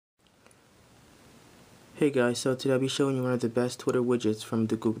Hey guys, so today I'll be showing you one of the best Twitter widgets from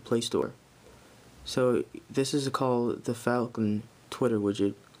the Google Play Store. So this is called the Falcon Twitter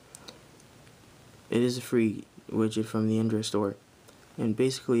widget. It is a free widget from the Android store, and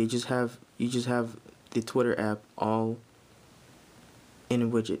basically you just have the Twitter app all in a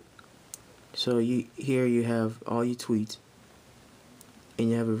widget. So here you have all your tweets,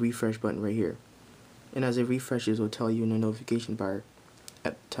 and you have a refresh button right here. And as it refreshes, it will tell you in the notification bar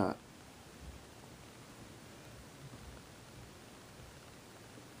at the top.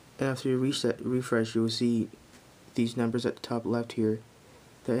 And after you refresh, you will see these numbers at the top left here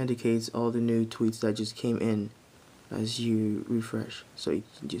that indicates all the new tweets that just came in as you refresh. So you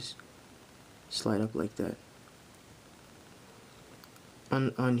can just slide up like that.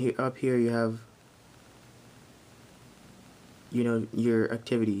 Up here you have, your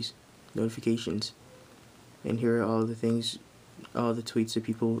activities, notifications, and here are all the things, all the tweets that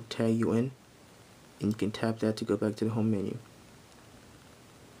people tag you in, and you can tap that to go back to the home menu.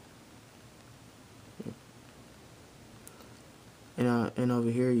 And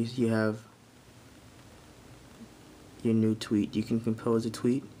over here you have your new tweet. You can compose a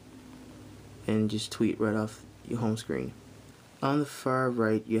tweet and just tweet right off your home screen. On the far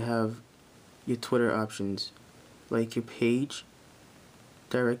right you have your Twitter options, like your page,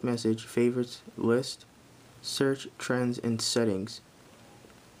 direct message, favorites, list, search, trends, and settings.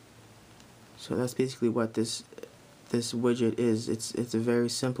 So that's basically what this widget is. It's a very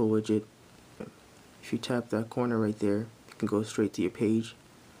simple widget. If you tap that corner right there, you can go straight to your page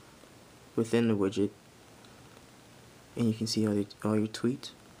within the widget, and you can see all your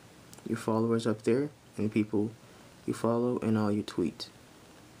tweets, your followers up there, and the people you follow, and all your tweets.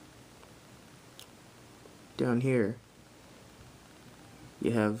 Down here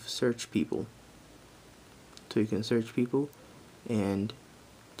you have search people, so you can search people, and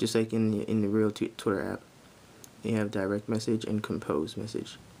just like in the real Twitter app, you have direct message and compose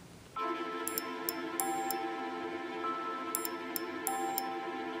message.